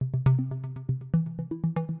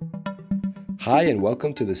Hi, and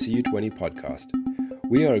welcome to the CU20 podcast.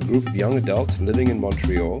 We are a group of young adults living in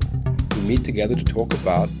Montreal who meet together to talk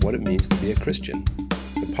about what it means to be a Christian.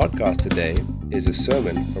 The podcast today is a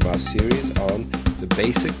sermon from our series on the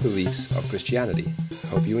basic beliefs of Christianity.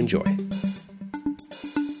 Hope you enjoy.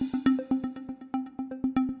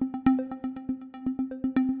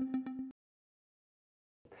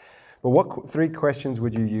 But what three questions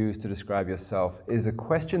would you use to describe yourself is a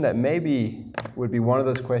question that maybe would be one of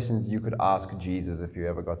those questions you could ask Jesus if you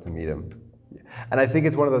ever got to meet him. And I think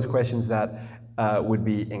it's one of those questions that would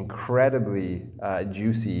be incredibly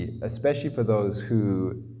juicy, especially for those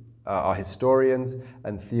who are historians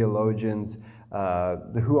and theologians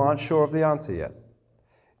who aren't sure of the answer yet.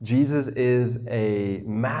 Jesus is a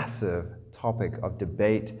massive topic of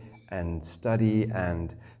debate and study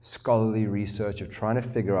and scholarly research of trying to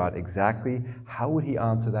figure out exactly how would he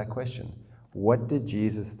answer that question. What did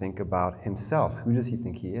Jesus think about himself? Who does he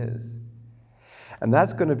think he is? And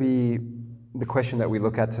that's going to be the question that we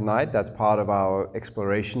look at tonight. That's part of our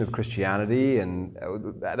exploration of Christianity, and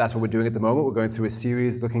that's what we're doing at the moment. We're going through a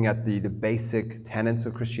series looking at the basic tenets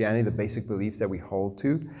of Christianity, the basic beliefs that we hold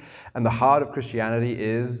to. And the heart of Christianity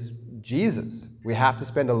is Jesus. We have to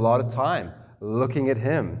spend a lot of time looking at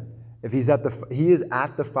him. If he is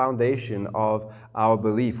at the foundation of our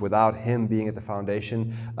belief. Without him being at the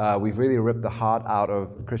foundation, we've really ripped the heart out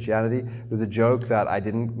of Christianity. There's a joke that I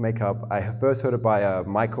didn't make up. I first heard it by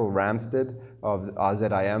Michael Ramstead of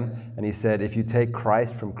RZIM, and he said, if you take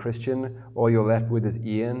Christ from Christian, all you're left with is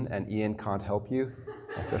Ian, and Ian can't help you.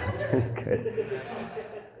 I thought that's really good.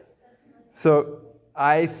 So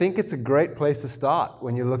I think it's a great place to start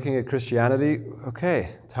when you're looking at Christianity.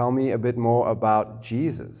 Okay, tell me a bit more about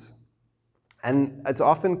Jesus. And it's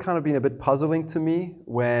often kind of been a bit puzzling to me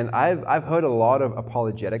when I've heard a lot of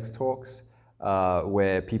apologetics talks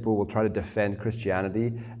where people will try to defend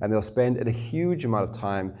Christianity, and they'll spend a huge amount of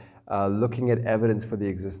time looking at evidence for the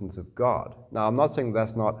existence of God. Now, I'm not saying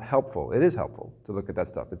that's not helpful. It is helpful to look at that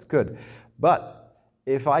stuff. It's good. But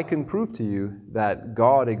if I can prove to you that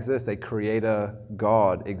God exists, a creator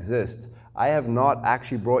God exists, I have not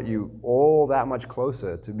actually brought you all that much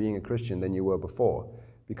closer to being a Christian than you were before.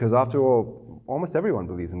 Because after all, almost everyone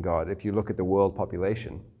believes in God if you look at the world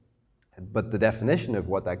population. But the definition of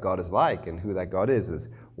what that God is like and who that God is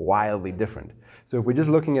wildly different. So if we're just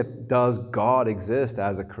looking at does God exist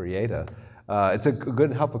as a creator, it's a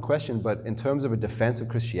good and helpful question, but in terms of a defense of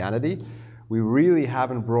Christianity, we really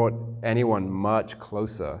haven't brought anyone much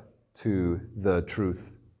closer to the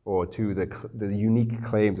truth or to the unique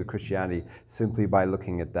claims of Christianity simply by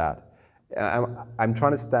looking at that. I'm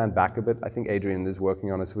trying to stand back a bit. I think Adrian is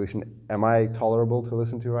working on a solution. Am I tolerable to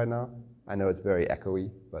listen to right now? I know it's very echoey,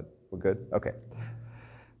 but we're good? Okay.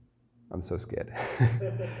 I'm so scared.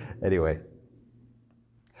 Anyway.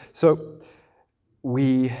 So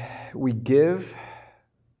we give,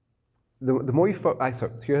 the more you focus, so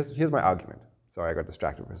here's my argument. Sorry, I got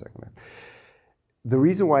distracted for a second there. The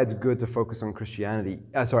reason why it's good to focus on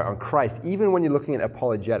on Christ, even when you're looking at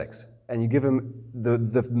apologetics, and you give him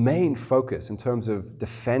the main focus in terms of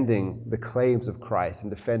defending the claims of Christ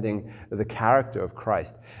and defending the character of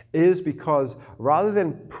Christ, is because rather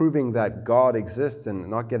than proving that God exists and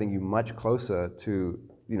not getting you much closer to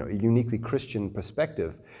a uniquely Christian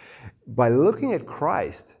perspective, by looking at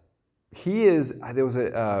Christ, there was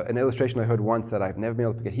an illustration I heard once that I've never been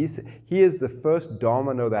able to forget. He is the first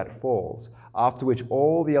domino that falls, after which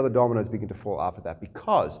all the other dominoes begin to fall after that.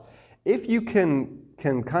 Because if you can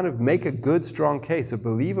kind of make a good, strong case, a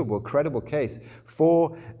believable, credible case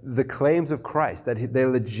for the claims of Christ, that they're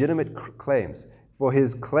legitimate claims, for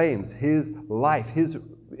his claims, his life, his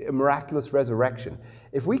miraculous resurrection,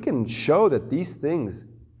 if we can show that these things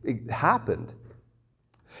happened,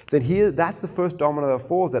 then that's the first domino that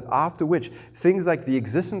falls, that after which things like the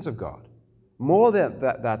existence of God, more than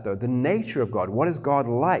that though, the nature of God, what is God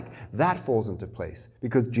like, that falls into place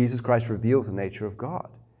because Jesus Christ reveals the nature of God.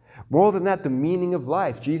 More than that, the meaning of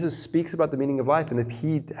life. Jesus speaks about the meaning of life, and if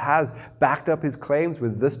he has backed up his claims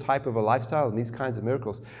with this type of a lifestyle and these kinds of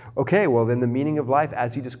miracles, okay, well then the meaning of life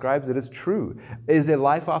as he describes it is true. Is there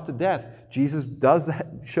life after death? Jesus does that,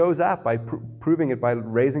 shows that by proving it by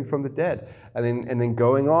raising from the dead, and then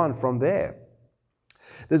going on from there.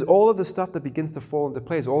 There's all of the stuff that begins to fall into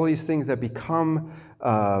place, all these things that become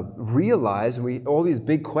realized, and all these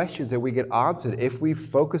big questions that we get answered if we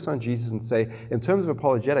focus on Jesus and say, in terms of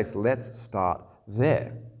apologetics, let's start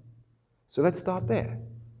there. So let's start there.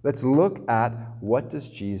 Let's look at what does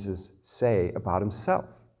Jesus say about himself.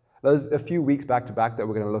 There's a few weeks back to back that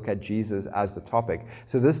we're going to look at Jesus as the topic.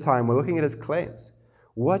 So this time we're looking at his claims.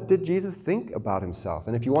 What did Jesus think about himself?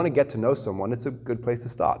 And if you want to get to know someone, it's a good place to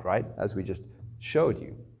start, right? As we just showed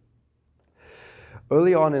you.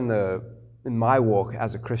 Early on in my walk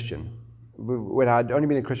as a Christian, when I'd only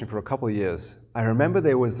been a Christian for a couple of years, I remember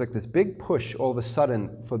there was like this big push all of a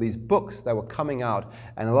sudden for these books that were coming out.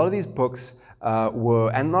 And a lot of these books were,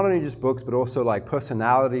 and not only just books, but also like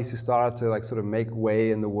personalities who started to like sort of make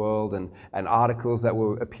way in the world, and articles that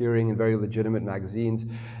were appearing in very legitimate magazines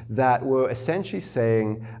that were essentially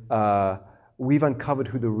saying, we've uncovered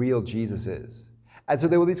who the real Jesus is. And so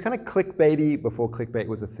there were these kind of clickbaity, before clickbait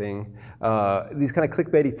was a thing, these kind of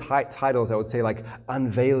clickbaity titles that would say like,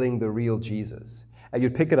 unveiling the real Jesus. And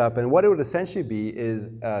you'd pick it up, and what it would essentially be is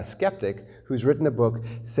a skeptic who's written a book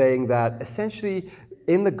saying that essentially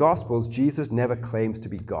in the Gospels, Jesus never claims to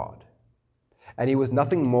be God. And he was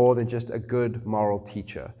nothing more than just a good moral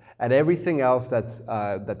teacher. And everything else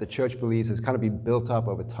that the church believes has kind of been built up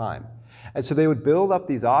over time. And so they would build up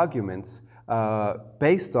these arguments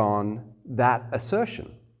based on that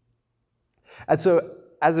assertion. And so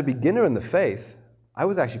as a beginner in the faith, I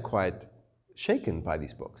was actually quite shaken by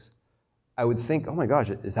these books. I would think, oh my gosh,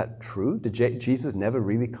 is that true? Did Jesus never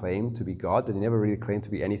really claim to be God? Did he never really claim to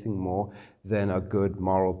be anything more than a good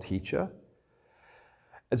moral teacher?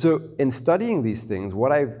 And so in studying these things,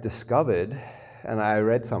 what I've discovered, and I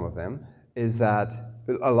read some of them, is that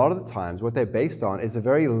a lot of the times what they're based on is a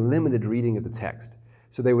very limited reading of the text.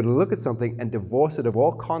 So they would look at something and divorce it of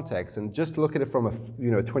all context and just look at it from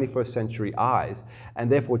 21st century eyes,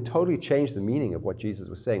 and therefore totally change the meaning of what Jesus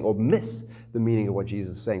was saying, or miss the meaning of what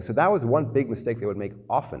Jesus was saying. So that was one big mistake they would make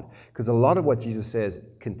often, because a lot of what Jesus says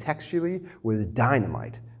contextually was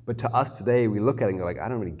dynamite. But to us today, we look at it and go like, I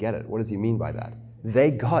don't really get it. What does he mean by that?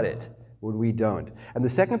 They got it when we don't. And the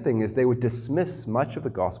second thing is they would dismiss much of the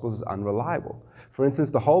Gospels as unreliable. For instance,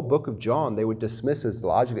 the whole book of John, they would dismiss as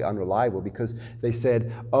largely unreliable because they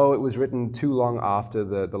said, oh, it was written too long after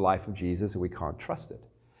the life of Jesus and we can't trust it.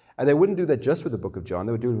 And they wouldn't do that just with the book of John,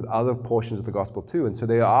 they would do it with other portions of the gospel too. And so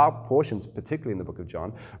there are portions, particularly in the book of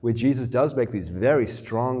John, where Jesus does make these very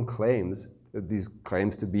strong claims, these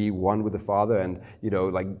claims to be one with the Father and,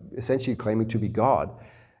 like essentially claiming to be God,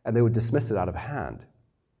 and they would dismiss it out of hand.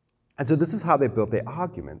 And so this is how they built their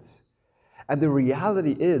arguments. And the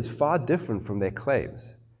reality is far different from their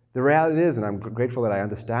claims. The reality is, and I'm grateful that I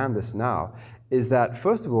understand this now, is that,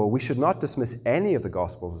 first of all, we should not dismiss any of the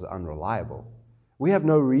Gospels as unreliable. We have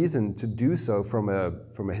no reason to do so from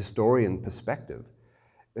a historian perspective.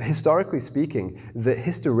 Historically speaking, the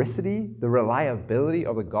historicity, the reliability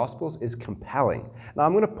of the Gospels is compelling. Now,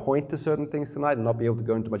 I'm going to point to certain things tonight and not be able to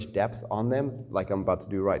go into much depth on them, like I'm about to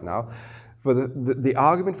do right now. For the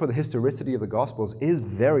argument for the historicity of the Gospels is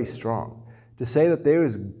very strong. To say that there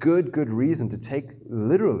is good reason to take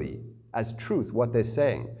literally as truth what they're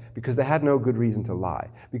saying, because they had no good reason to lie,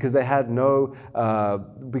 because they had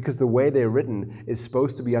because the way they're written is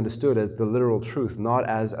supposed to be understood as the literal truth, not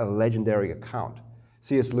as a legendary account.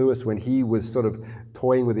 C.S. Lewis, when he was sort of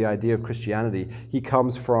toying with the idea of Christianity, he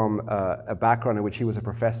comes from a background in which he was a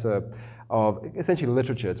professor of essentially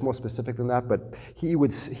literature. It's more specific than that, but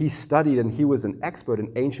he studied and he was an expert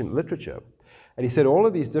in ancient literature. And he said all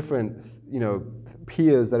of these different,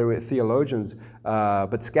 peers that are theologians,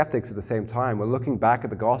 but skeptics at the same time, were looking back at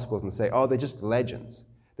the Gospels and say, oh, they're just legends.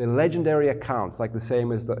 They're legendary accounts, like the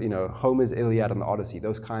same as Homer's Iliad and the Odyssey,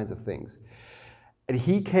 those kinds of things. And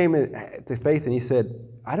he came to faith and he said,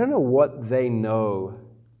 I don't know what they know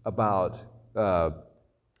about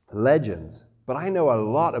legends, but I know a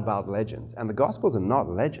lot about legends, and the Gospels are not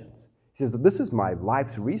legends. He says that this is my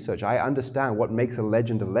life's research. I understand what makes a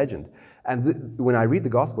legend a legend. And when I read the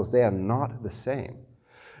Gospels, they are not the same.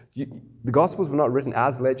 The Gospels were not written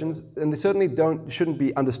as legends, and they certainly shouldn't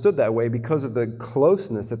be understood that way because of the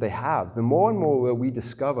closeness that they have. The more and more we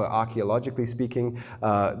discover, archaeologically speaking,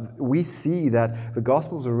 we see that the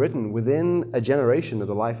Gospels were written within a generation of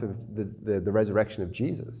the life of the resurrection of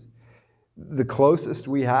Jesus. The closest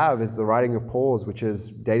we have is the writing of Paul's, which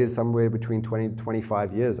is dated somewhere between 20 and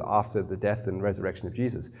 25 years after the death and resurrection of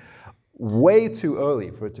Jesus. Way too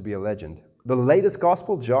early for it to be a legend. The latest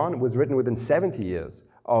gospel, John, was written within 70 years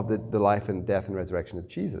of the life and death and resurrection of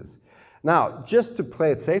Jesus. Now, just to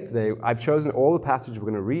play it safe today, I've chosen all the passages we're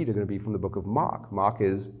going to read are going to be from the book of Mark. Mark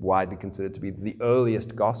is widely considered to be the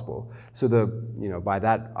earliest gospel. So by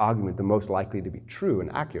that argument, the most likely to be true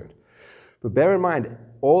and accurate. But bear in mind,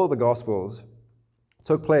 all of the Gospels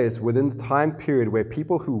took place within the time period where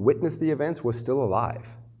people who witnessed the events were still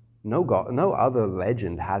alive. No other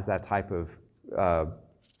legend has that type of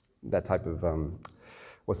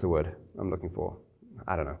what's the word I'm looking for?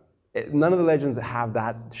 I don't know. None of the legends have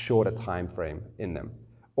that short a time frame in them.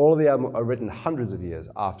 All of them are written hundreds of years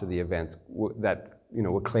after the events that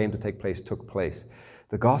were claimed to take place took place.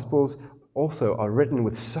 The Gospels also are written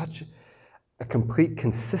with such a complete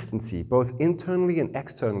consistency, both internally and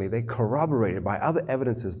externally. They're corroborated by other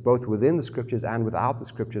evidences, both within the Scriptures and without the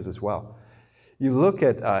Scriptures as well. You look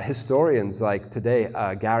at historians like today,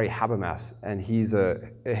 Gary Habermas, and he's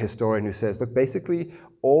a historian who says, look, basically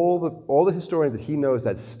all the historians that he knows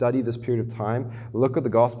that study this period of time look at the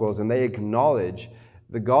Gospels and they acknowledge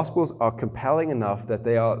the Gospels are compelling enough that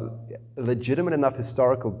they are legitimate enough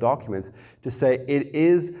historical documents to say it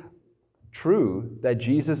is true that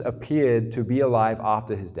Jesus appeared to be alive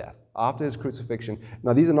after his death, after his crucifixion.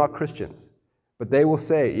 Now, these are not Christians, but they will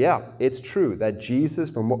say, yeah, it's true that Jesus,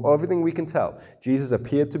 from everything we can tell, Jesus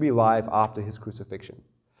appeared to be alive after his crucifixion.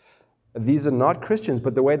 These are not Christians,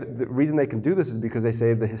 but the reason they can do this is because they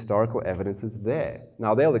say the historical evidence is there.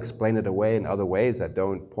 Now, they'll explain it away in other ways that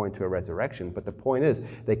don't point to a resurrection, but the point is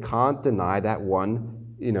they can't deny that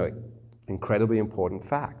one, incredibly important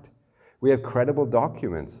fact. We have credible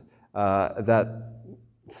documents that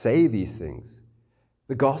say these things.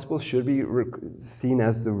 The gospel should be seen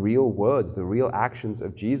as the real words, the real actions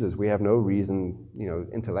of Jesus. We have no reason,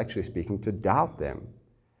 intellectually speaking, to doubt them.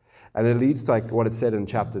 And it leads to what it said in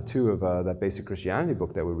chapter 2 of that Basic Christianity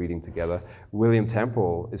book that we're reading together. William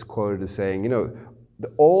Temple is quoted as saying,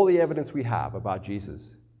 all the evidence we have about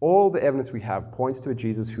Jesus, all the evidence we have points to a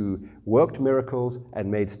Jesus who worked miracles and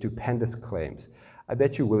made stupendous claims. I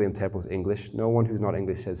bet you William Temple's English. No one who's not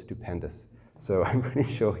English says stupendous. So I'm pretty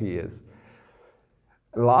sure he is.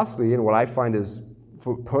 And lastly, and what I find is,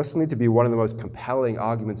 personally, to be one of the most compelling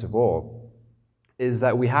arguments of all, is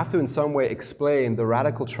that we have to in some way explain the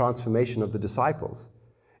radical transformation of the disciples.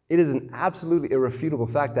 It is an absolutely irrefutable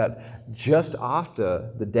fact that just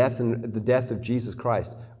after the death of Jesus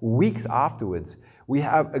Christ, weeks afterwards, we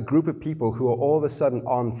have a group of people who are all of a sudden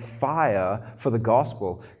on fire for the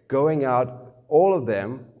gospel, going out, all of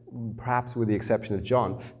them, perhaps with the exception of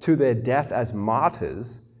John, to their death as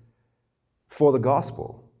martyrs for the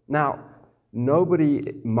gospel. Now,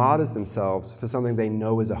 nobody martyrs themselves for something they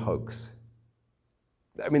know is a hoax.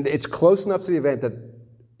 I mean, it's close enough to the event that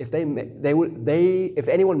if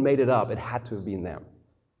anyone made it up, it had to have been them.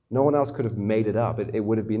 No one else could have made it up. It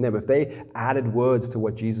would have been them. If they added words to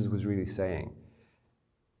what Jesus was really saying,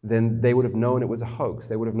 then they would have known it was a hoax.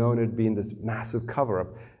 They would have known it had been this massive cover-up.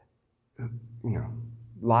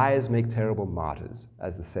 Liars make terrible martyrs,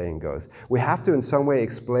 as the saying goes. We have to in some way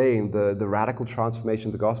explain the radical transformation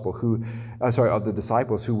of the gospel, of the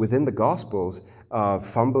disciples who within the gospels are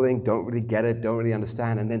fumbling, don't really get it, don't really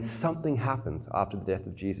understand, and then something happens after the death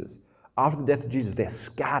of Jesus. After the death of Jesus, they're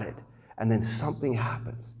scattered, and then something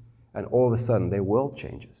happens, and all of a sudden their world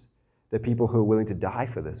changes. They're people who are willing to die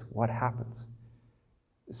for this. What happens?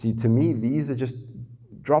 See, to me, these are just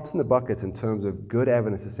drops in the buckets in terms of good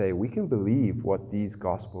evidence to say we can believe what these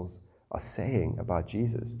Gospels are saying about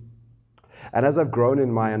Jesus. And as I've grown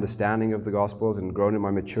in my understanding of the Gospels and grown in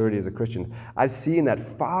my maturity as a Christian, I've seen that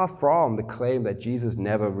far from the claim that Jesus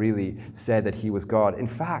never really said that he was God. In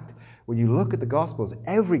fact, when you look at the Gospels,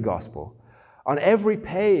 every Gospel, on every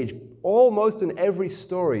page, almost in every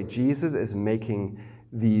story, Jesus is making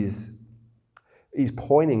he's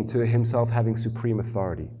pointing to himself having supreme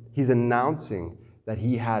authority. He's announcing that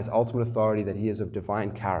he has ultimate authority, that he is of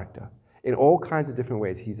divine character. In all kinds of different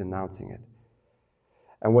ways, he's announcing it.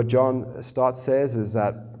 And what John Stott says is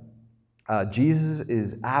that Jesus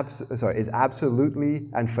is absolutely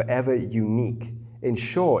and forever unique. In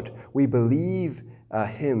short, we believe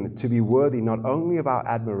him to be worthy not only of our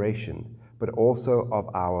admiration, but also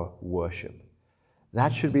of our worship.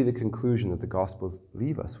 That should be the conclusion that the Gospels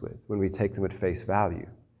leave us with when we take them at face value.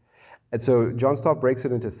 And so John Stott breaks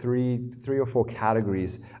it into three or four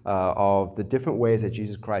categories of the different ways that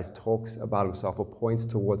Jesus Christ talks about himself or points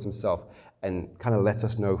towards himself and kind of lets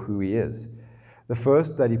us know who he is. The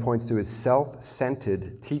first that he points to is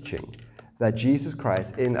self-centered teaching, that Jesus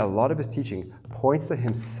Christ, in a lot of his teaching, points to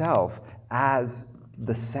himself as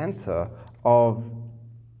the center of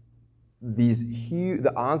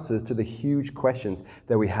the answers to the huge questions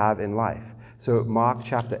that we have in life. So Mark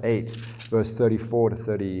chapter 8, verse 34 to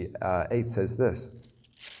 38 says this.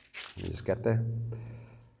 Let me just get there.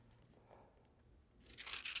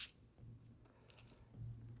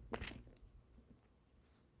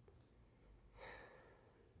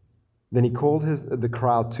 Then he called the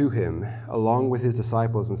crowd to him, along with his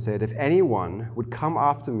disciples, and said, "If anyone would come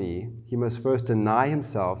after me, he must first deny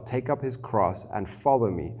himself, take up his cross, and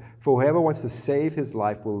follow me. For whoever wants to save his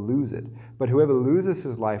life will lose it. But whoever loses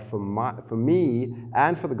his life for me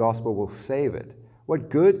and for the gospel will save it. What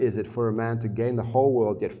good is it for a man to gain the whole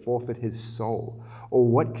world yet forfeit his soul? Or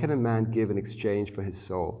what can a man give in exchange for his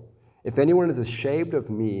soul? If anyone is ashamed of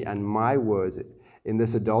me and my words in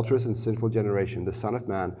this adulterous and sinful generation, the Son of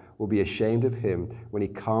Man will be ashamed of him when he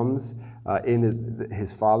comes in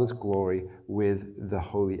his Father's glory with the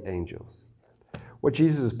holy angels. What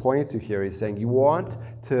Jesus is pointing to here is saying, you want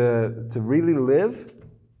to really live?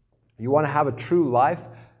 You want to have a true life?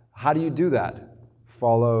 How do you do that?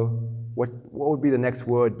 Follow, what would be the next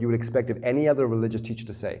word you would expect of any other religious teacher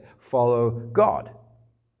to say? Follow God.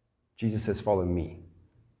 Jesus says, follow me.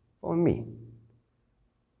 Follow me.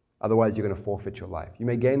 Otherwise, you're going to forfeit your life. You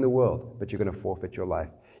may gain the world, but you're going to forfeit your life.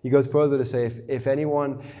 He goes further to say, if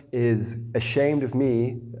anyone is ashamed of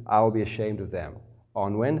me, I will be ashamed of them.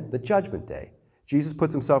 On when? The judgment day. Jesus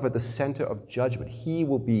puts himself at the center of judgment. He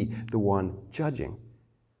will be the one judging.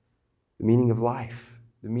 The meaning of life,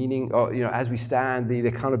 the meaning, as we stand, the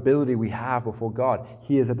accountability we have before God,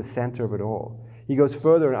 he is at the center of it all. He goes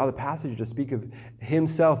further in other passages to speak of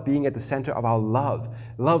himself being at the center of our love.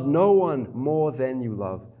 Love no one more than you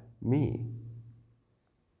love me.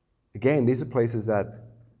 Again, these are places that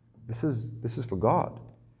this is for God.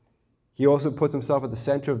 He also puts himself at the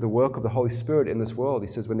center of the work of the Holy Spirit in this world. He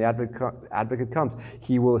says when the advocate comes,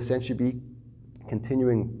 he will essentially be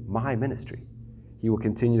continuing my ministry. He will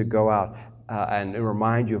continue to go out and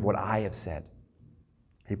remind you of what I have said.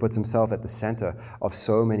 He puts himself at the center of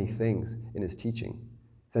so many things in his teaching.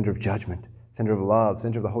 Center of judgment, center of love,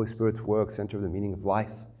 center of the Holy Spirit's work, center of the meaning of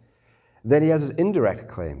life. Then he has his indirect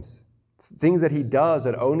claims, things that he does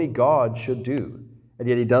that only God should do, and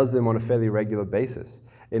yet he does them on a fairly regular basis.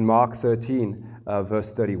 In Mark 13,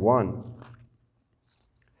 verse 31,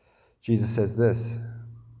 Jesus says this.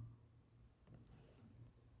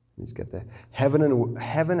 Let's get there. Heaven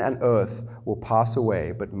and earth will pass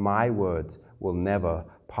away, but my words will never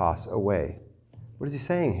pass away. What is he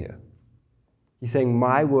saying here? He's saying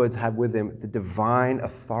my words have with them the divine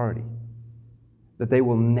authority, that they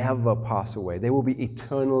will never pass away. They will be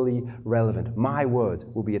eternally relevant. My words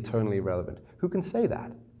will be eternally relevant. Who can say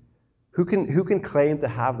that? Who can claim to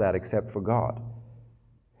have that except for God?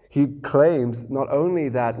 He claims not only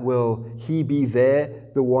that will he be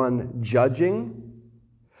there, the one judging,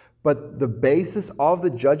 but the basis of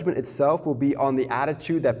the judgment itself will be on the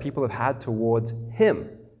attitude that people have had towards him.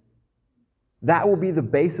 That will be the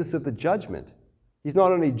basis of the judgment. He's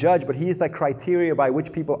not only judged, but he is that criteria by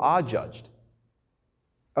which people are judged.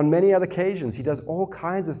 On many other occasions, he does all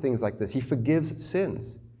kinds of things like this. He forgives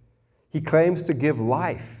sins. He claims to give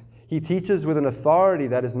life. He teaches with an authority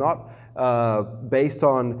that is not based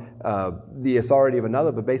on the authority of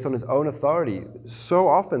another, but based on his own authority. So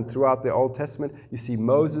often throughout the Old Testament, you see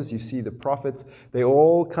Moses, you see the prophets, they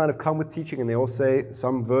all kind of come with teaching and they all say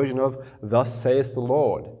some version of, thus saith the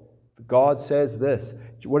Lord. God says this.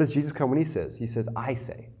 What does Jesus come when he says? He says, I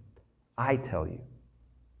say, I tell you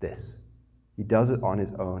this. He does it on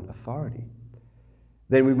his own authority.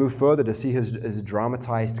 Then we move further to see his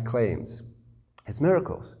dramatized claims, his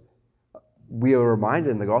miracles. We are reminded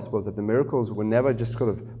in the Gospels that the miracles were never just sort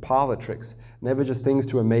of parlor tricks, never just things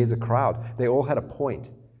to amaze a crowd. They all had a point.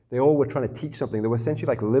 They all were trying to teach something. They were essentially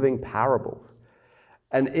like living parables.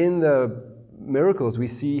 And in the miracles, we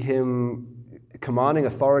see him commanding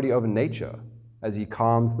authority over nature as he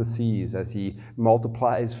calms the seas, as he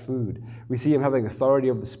multiplies food. We see him having authority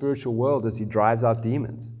over the spiritual world as he drives out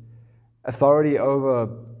demons. Authority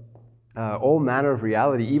over all manner of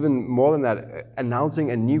reality, even more than that,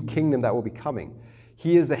 announcing a new kingdom that will be coming.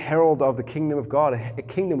 He is the herald of the kingdom of God, a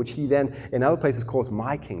kingdom which he then, in other places, calls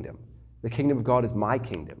my kingdom. The kingdom of God is my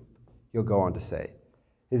kingdom, he'll go on to say.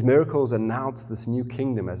 His miracles announce this new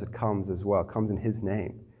kingdom as it comes as well, comes in his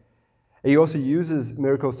name. He also uses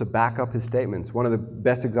miracles to back up his statements. One of the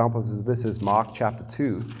best examples of this is Mark chapter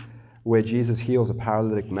 2, where Jesus heals a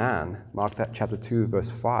paralytic man. Mark chapter 2,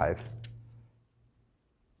 verse 5.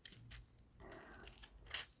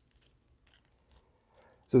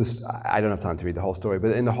 So I don't have time to read the whole story,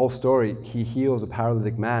 but in the whole story, he heals a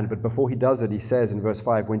paralytic man. But before he does it, he says in verse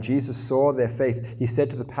 5, when Jesus saw their faith, he said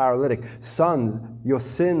to the paralytic, "Son, your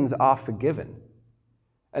sins are forgiven."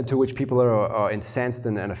 And to which people are incensed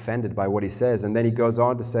and offended by what he says. And then he goes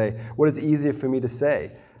on to say, what is easier for me to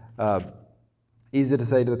say? Easier to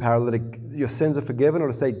say to the paralytic, your sins are forgiven, or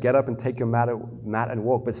to say, get up and take your mat and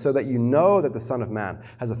walk. But so that you know that the Son of Man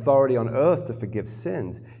has authority on earth to forgive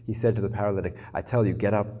sins, he said to the paralytic, I tell you,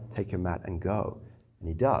 get up, take your mat, and go. And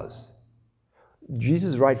he does.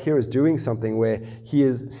 Jesus right here is doing something where he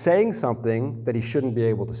is saying something that he shouldn't be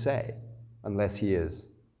able to say unless he is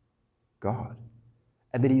God.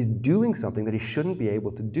 And that he's doing something that he shouldn't be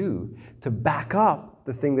able to do to back up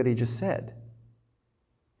the thing that he just said.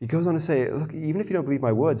 He goes on to say, look, even if you don't believe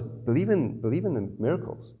my words, believe in the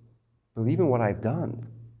miracles. Believe in what I've done.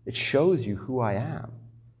 It shows you who I am.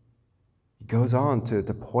 He goes on to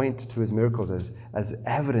point to his miracles as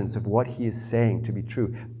evidence of what he is saying to be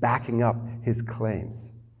true, backing up his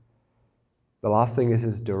claims. The last thing is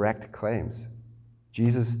his direct claims.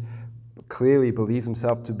 Jesus clearly believes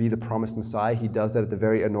himself to be the promised Messiah. He does that at the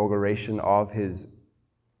very inauguration of his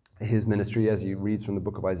ministry, as he reads from the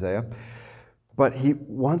book of Isaiah. But he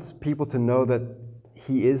wants people to know that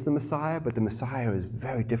he is the Messiah, but the Messiah is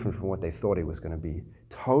very different from what they thought he was going to be.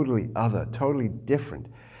 Totally other, totally different.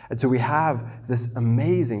 And so we have this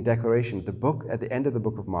amazing declaration at the end of the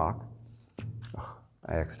book of Mark. Oh,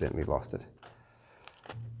 I accidentally lost it.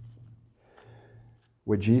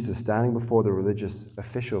 Where Jesus, standing before the religious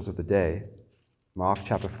officials of the day, Mark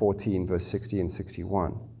chapter 14, verse 60 and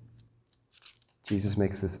 61, Jesus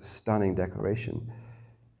makes this stunning declaration.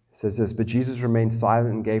 It says this, but Jesus remained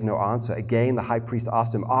silent and gave no answer. Again, the high priest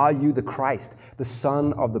asked him, are you the Christ, the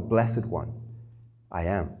Son of the Blessed One? I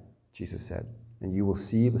am, Jesus said, and you will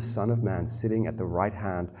see the Son of Man sitting at the right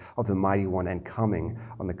hand of the Mighty One and coming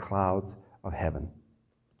on the clouds of heaven.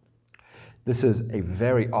 This is a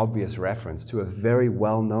very obvious reference to a very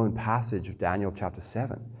well-known passage of Daniel chapter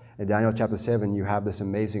 7. In Daniel chapter 7, you have this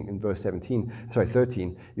amazing, in verse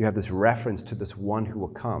 13, you have this reference to this one who will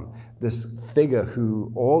come, this figure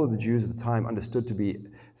who all of the Jews at the time understood to be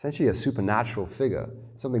essentially a supernatural figure,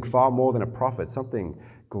 something far more than a prophet, something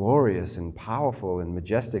glorious and powerful and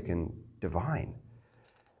majestic and divine.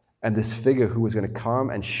 And this figure who was going to come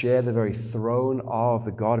and share the very throne of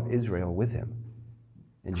the God of Israel with him.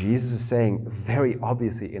 And Jesus is saying very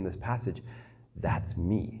obviously in this passage, that's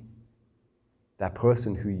me. That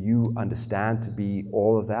person who you understand to be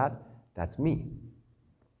all of that, that's me.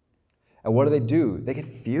 And what do? They get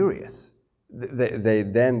furious.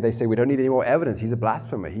 They say, we don't need any more evidence. He's a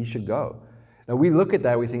blasphemer. He should go. Now we look at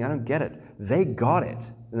that, we think, I don't get it. They got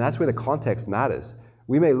it. And that's where the context matters.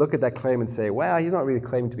 We may look at that claim and say, well, he's not really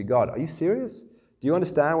claiming to be God. Are you serious? Do you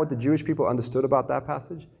understand what the Jewish people understood about that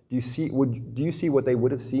passage? Do you see what they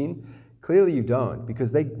would have seen? Clearly you don't,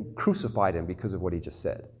 because they crucified him because of what he just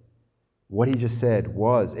said. What he just said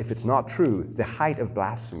was, if it's not true, the height of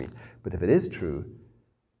blasphemy. But if it is true,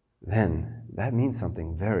 then that means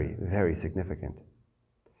something very, very significant.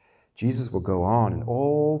 Jesus will go on, and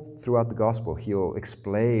all throughout the gospel, he'll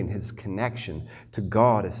explain his connection to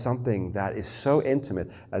God as something that is so intimate,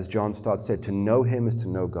 as John Stott said, to know him is to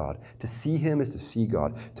know God. To see him is to see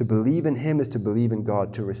God. To believe in him is to believe in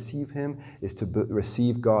God. To receive him is to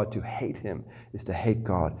receive God. To hate him is to hate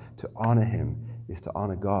God. To honor him is to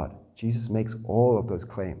honor God. Jesus makes all of those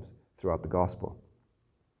claims throughout the gospel.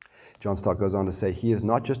 John Stott goes on to say, he is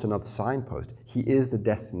not just another signpost, he is the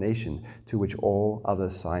destination to which all other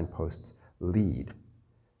signposts lead.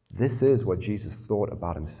 This is what Jesus thought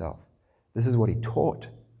about himself. This is what he taught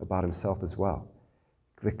about himself as well.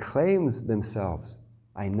 The claims themselves,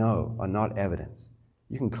 I know, are not evidence.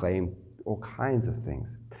 You can claim all kinds of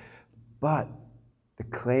things. But the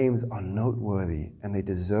claims are noteworthy and they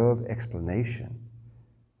deserve explanation.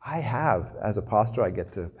 As a pastor, I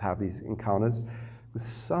get to have these encounters with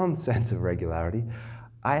some sense of regularity.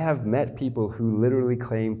 I have met people who literally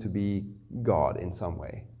claim to be God in some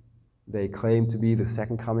way. They claim to be the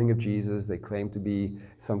second coming of Jesus. They claim to be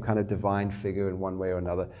some kind of divine figure in one way or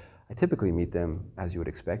another. I typically meet them, as you would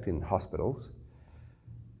expect, in hospitals.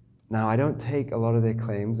 Now, I don't take a lot of their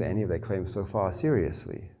claims, any of their claims so far,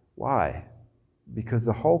 seriously. Why? Because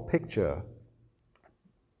the whole picture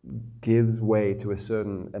gives way to a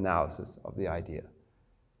certain analysis of the idea.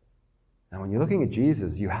 Now, when you're looking at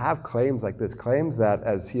Jesus, you have claims like this, claims that,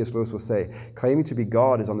 as C.S. Lewis will say, claiming to be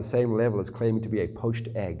God is on the same level as claiming to be a poached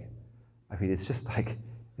egg. I mean, it's just like,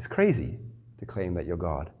 it's crazy to claim that you're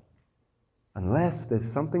God, unless there's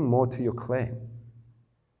something more to your claim.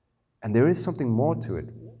 And there is something more to it.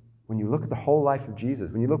 When you look at the whole life of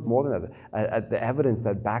Jesus, when you look more than that, at the evidence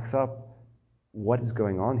that backs up what is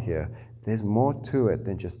going on here, there's more to it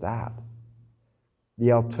than just that.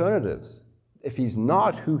 The alternatives, if he's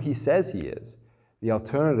not who he says he is, the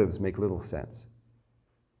alternatives make little sense.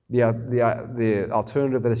 The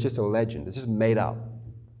alternative that it's just a legend, it's just made up.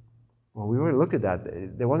 Well, we already looked at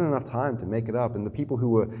that. There wasn't enough time to make it up. And the people who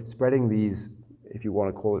were spreading these, if you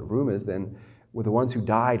want to call it rumors, then were the ones who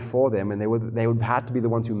died for them, and they would had to be the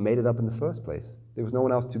ones who made it up in the first place. There was no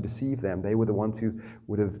one else to deceive them. They were the ones who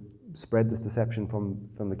would have spread this deception from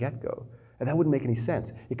the get-go. And that wouldn't make any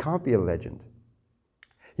sense. It can't be a legend.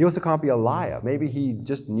 He also can't be a liar. Maybe he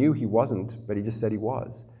just knew he wasn't, but he just said he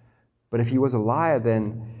was. But if he was a liar,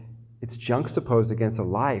 then it's juxtaposed against a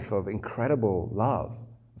life of incredible love,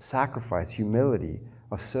 of sacrifice, humility,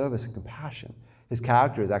 of service and compassion. His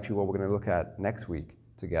character is actually what we're going to look at next week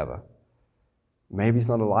together. Maybe he's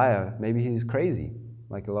not a liar. Maybe he's crazy,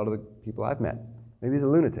 like a lot of the people I've met. Maybe he's a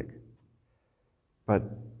lunatic. But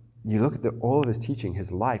you look at all of his teaching,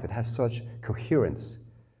 his life, it has such coherence,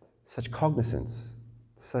 such cognizance,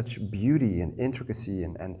 such beauty and intricacy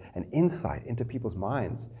and insight into people's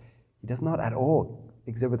minds. He does not at all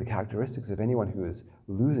exhibit the characteristics of anyone who is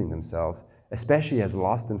losing themselves, especially has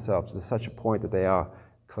lost themselves to such a point that they are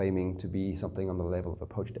claiming to be something on the level of a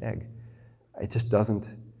poached egg. It just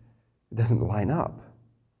doesn't line up.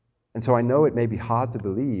 And so I know it may be hard to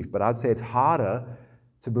believe, but I'd say it's harder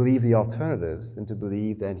to believe the alternatives than to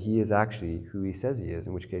believe that he is actually who he says he is,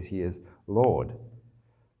 in which case he is Lord.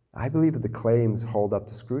 I believe that the claims hold up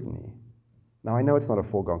to scrutiny. Now, I know it's not a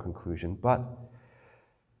foregone conclusion, but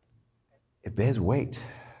it bears weight.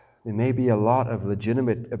 There may be a lot of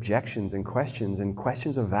legitimate objections, and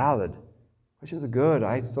questions are valid. Questions are good.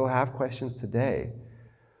 I still have questions today.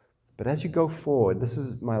 But as you go forward, this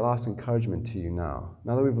is my last encouragement to you now.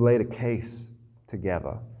 Now that we've laid a case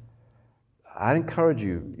together, I'd encourage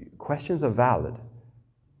you, questions are valid,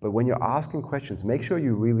 but when you're asking questions, make sure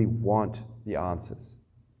you really want the answers.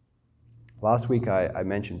 Last week I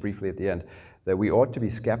mentioned briefly at the end that we ought to be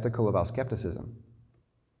skeptical of our skepticism.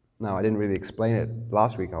 Now, I didn't really explain it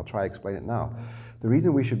last week. I'll try to explain it now. The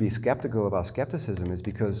reason we should be skeptical of our skepticism is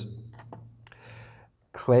because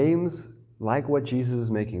claims like what Jesus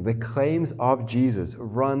is making, the claims of Jesus,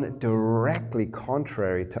 run directly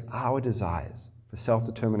contrary to our desires for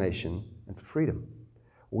self-determination and for freedom.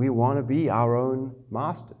 We want to be our own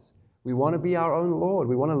masters. We want to be our own Lord.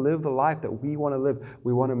 We want to live the life that we want to live.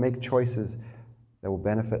 We want to make choices that will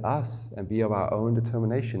benefit us and be of our own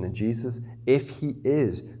determination. And Jesus, if he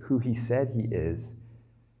is who he said he is,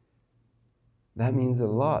 that means a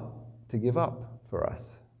lot to give up for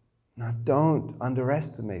us. Now, don't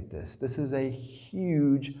underestimate this. This is a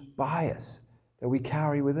huge bias that we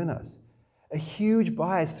carry within us. A huge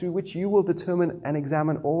bias through which you will determine and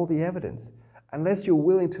examine all the evidence, unless you're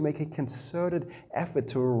willing to make a concerted effort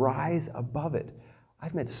to rise above it.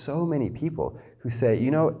 I've met so many people who say,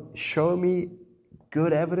 show me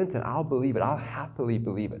good evidence and I'll believe it. I'll happily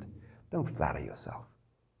believe it. Don't flatter yourself.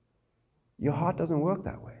 Your heart doesn't work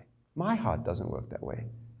that way. My heart doesn't work that way.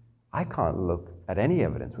 I can't look at any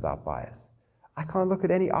evidence without bias. I can't look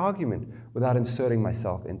at any argument without inserting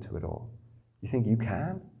myself into it all. You think you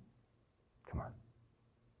can? Come on.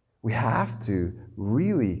 We have to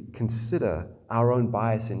really consider our own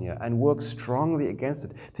bias in here and work strongly against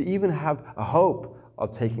it to even have a hope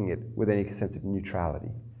of taking it with any sense of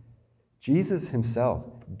neutrality. Jesus himself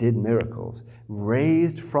did miracles,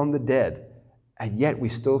 raised from the dead, and yet we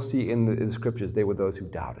still see in the scriptures there were those who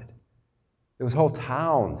doubted. There was whole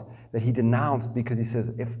towns that he denounced because he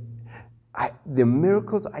says, the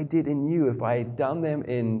miracles I did in you, if I had done them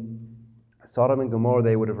in Sodom and Gomorrah,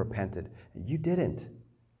 they would have repented. You didn't.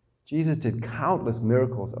 Jesus did countless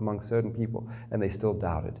miracles among certain people, and they still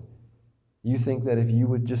doubted. You think that if you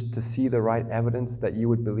were just to see the right evidence that you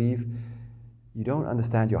would believe? You don't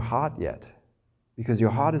understand your heart yet, because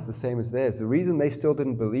your heart is the same as theirs. The reason they still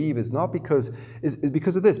didn't believe is not because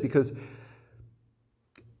of this, because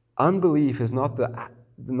unbelief is not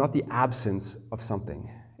the absence of something.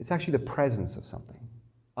 It's actually the presence of something.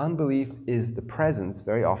 Unbelief is the presence,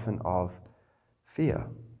 very often, of fear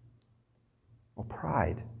or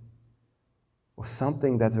pride or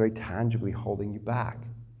something that's very tangibly holding you back.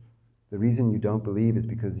 The reason you don't believe is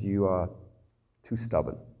because you are too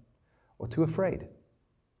stubborn or too afraid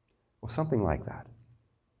or something like that.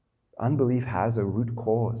 Unbelief has a root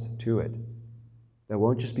cause to it that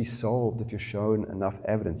won't just be solved if you're shown enough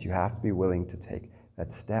evidence. You have to be willing to take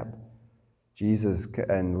that step. Jesus,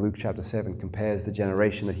 in Luke chapter 7, compares the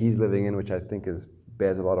generation that he's living in, which I think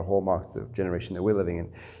bears a lot of hallmarks of the generation that we're living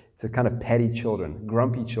in, to kind of petty children,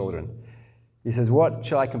 grumpy children. He says, what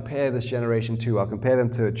shall I compare this generation to? I'll compare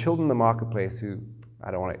them to children in the marketplace who,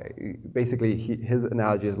 basically his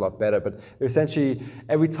analogy is a lot better, but essentially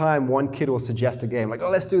every time one kid will suggest a game, like,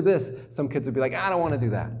 let's do this, some kids will be like, I don't want to do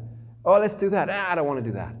that. Oh, let's do that. I don't want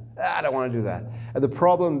to do that. I don't want to do that. And the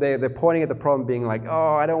problem, they're pointing at the problem being like,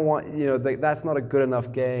 I don't want, that's not a good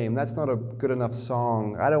enough game. That's not a good enough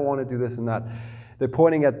song. I don't want to do this and that. They're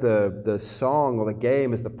pointing at the song or the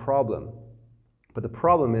game as the problem. But the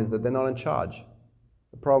problem is that they're not in charge.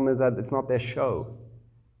 The problem is that it's not their show.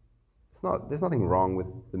 There's nothing wrong with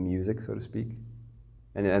the music, so to speak.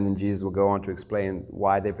 And then Jesus will go on to explain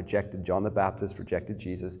why they've rejected John the Baptist, rejected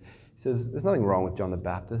Jesus. He says, there's nothing wrong with John the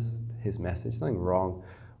Baptist, his message. There's nothing wrong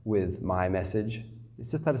with my message.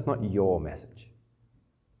 It's just that it's not your message.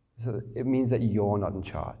 So it means that you're not in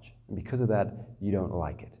charge. And because of that, you don't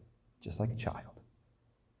like it, just like a child.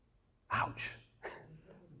 Ouch.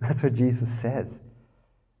 That's what Jesus says.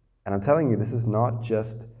 And I'm telling you, this is not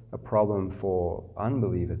just a problem for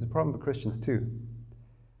unbelievers, it's a problem for Christians too.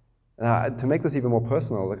 Now, to make this even more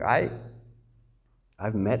personal, look, I've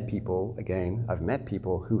met people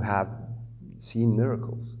who have seen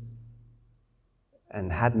miracles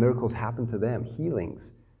and had miracles happen to them,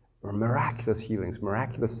 healings, or miraculous healings,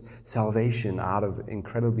 miraculous salvation out of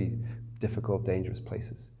incredibly difficult, dangerous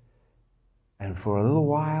places. And for a little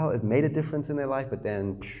while, it made a difference in their life, but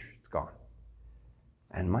then it's gone.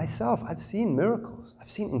 And myself, I've seen miracles.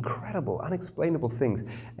 I've seen incredible, unexplainable things,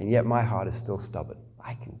 and yet my heart is still stubborn.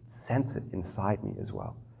 I can sense it inside me as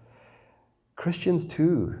well. Christians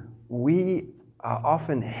too, we are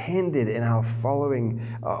often hindered in our following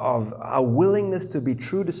of our willingness to be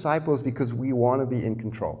true disciples because we want to be in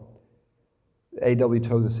control. A.W.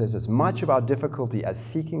 Tozer says, as much of our difficulty as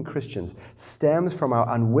seeking Christians stems from our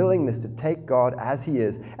unwillingness to take God as He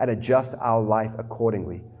is and adjust our life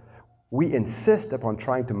accordingly. We insist upon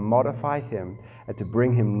trying to modify Him and to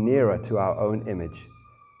bring Him nearer to our own image.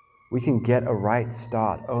 We can get a right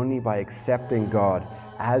start only by accepting God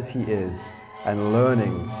as He is and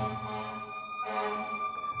learning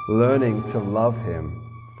to love Him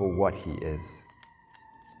for what He is.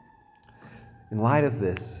 In light of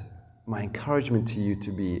this, my encouragement to you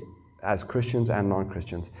to be, as Christians and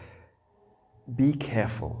non-Christians, be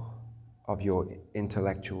careful of your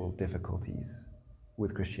intellectual difficulties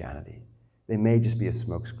with Christianity. They may just be a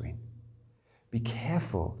smokescreen. Be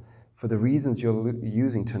careful for the reasons you're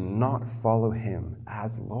using to not follow Him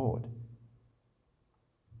as Lord,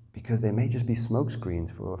 because they may just be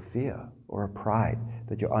smokescreens for a fear or a pride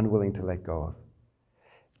that you're unwilling to let go of.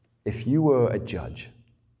 If you were a judge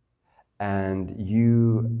and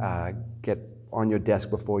you get on your desk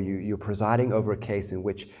before you, you're presiding over a case in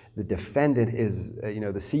which the defendant is, the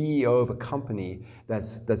CEO of a company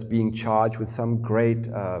that's being charged with some great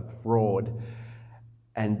fraud,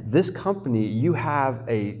 and this company, you have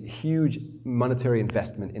a huge monetary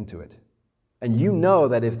investment into it, and you know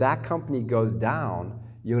that if that company goes down,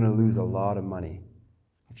 you're going to lose a lot of money.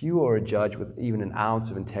 If you are a judge with even an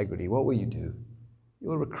ounce of integrity, what will you do?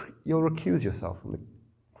 You'll recuse yourself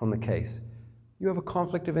from the case. You have a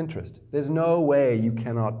conflict of interest. There's no way you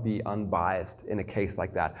cannot be unbiased in a case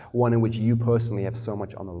like that, one in which you personally have so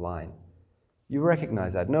much on the line. You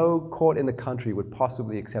recognize that. No court in the country would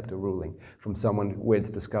possibly accept a ruling from someone where it's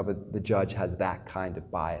discovered the judge has that kind of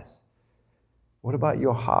bias. What about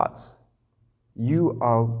your hearts? You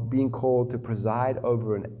are being called to preside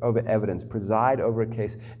over evidence, preside over a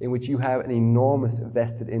case in which you have an enormous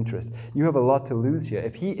vested interest. You have a lot to lose here.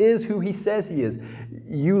 If He is who He says He is,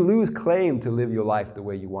 you lose claim to live your life the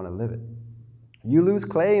way you want to live it. You lose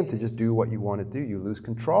claim to just do what you want to do. You lose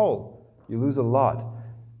control. You lose a lot.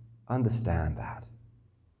 Understand that.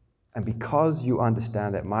 And because you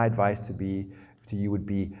understand that, my advice to you would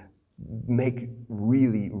be, make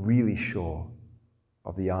really, really sure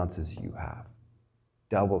of the answers you have.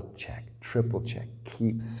 Double check, triple check,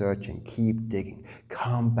 keep searching, keep digging,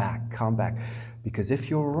 come back. Because if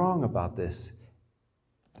you're wrong about this,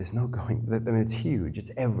 there's no going, it's huge,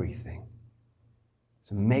 it's everything.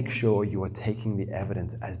 So make sure you are taking the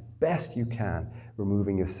evidence as best you can,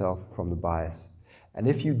 removing yourself from the bias. And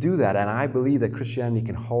if you do that, and I believe that Christianity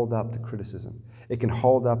can hold up to criticism, it can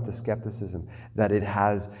hold up to skepticism, that it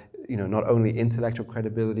has, not only intellectual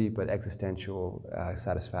credibility, but existential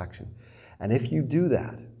satisfaction. And if you do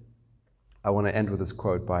that, I want to end with this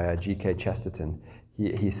quote by G.K. Chesterton.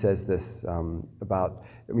 He says this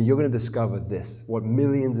you're going to discover this, what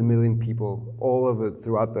millions and millions of people all over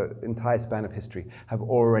throughout the entire span of history have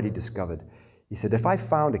already discovered. He said, if I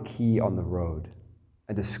found a key on the road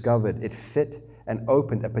and discovered it fit and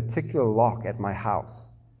opened a particular lock at my house,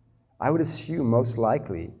 I would assume most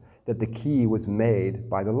likely that the key was made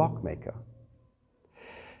by the lockmaker.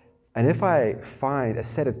 And if I find a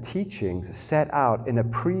set of teachings set out in a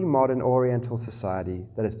pre-modern Oriental society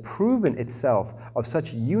that has proven itself of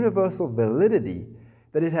such universal validity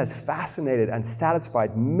that it has fascinated and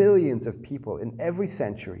satisfied millions of people in every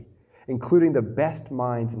century, including the best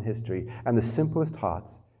minds in history and the simplest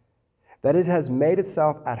hearts, that it has made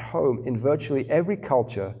itself at home in virtually every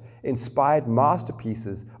culture, inspired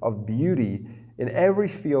masterpieces of beauty in every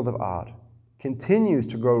field of art, continues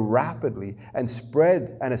to grow rapidly and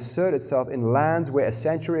spread and assert itself in lands where a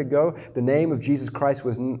century ago the name of Jesus Christ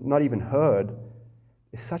was not even heard,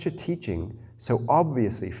 if such a teaching so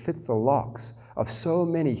obviously fits the locks of so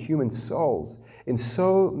many human souls in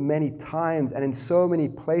so many times and in so many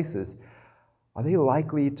places, are they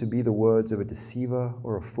likely to be the words of a deceiver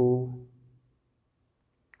or a fool?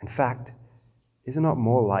 In fact, is it not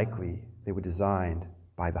more likely they were designed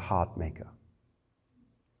by the heart maker?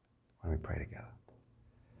 When we pray together.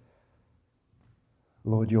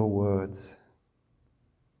 Lord, your words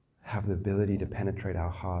have the ability to penetrate our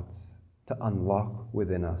hearts, to unlock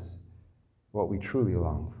within us what we truly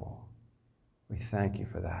long for. We thank you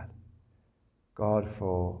for that. God,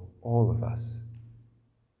 for all of us,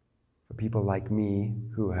 for people like me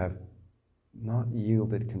who have not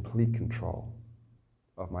yielded complete control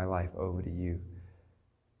of my life over to you,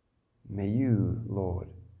 may you, Lord,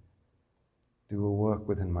 do a work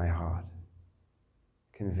within my heart.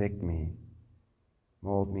 Convict me,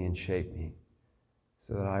 mold me and shape me,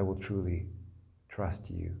 so that I will truly trust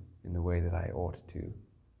you in the way that I ought to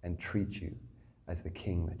and treat you as the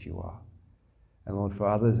King that you are. And Lord, for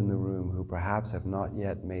others in the room who perhaps have not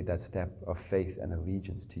yet made that step of faith and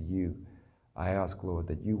allegiance to you, I ask, Lord,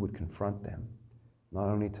 that you would confront them, not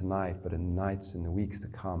only tonight, but in the nights and the weeks to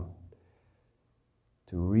come,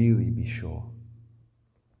 to really be sure,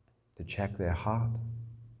 to check their heart.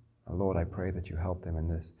 And Lord, I pray that you help them in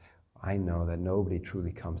this. I know that nobody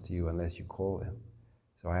truly comes to you unless you call them.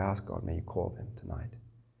 So I ask, God, may you call them tonight.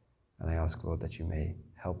 And I ask, Lord, that you may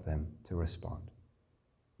help them to respond.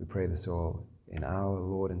 We pray this all in our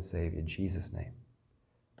Lord and Savior, Jesus' name.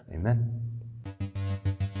 Amen.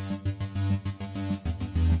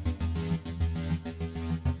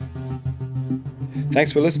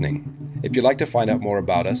 Thanks for listening. If you'd like to find out more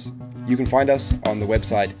about us, you can find us on the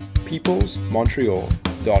website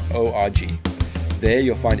peoplesmontreal.org. There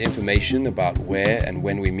you'll find information about where and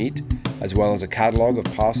when we meet, as well as a catalog of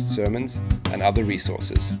past sermons and other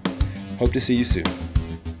resources. Hope to see you soon.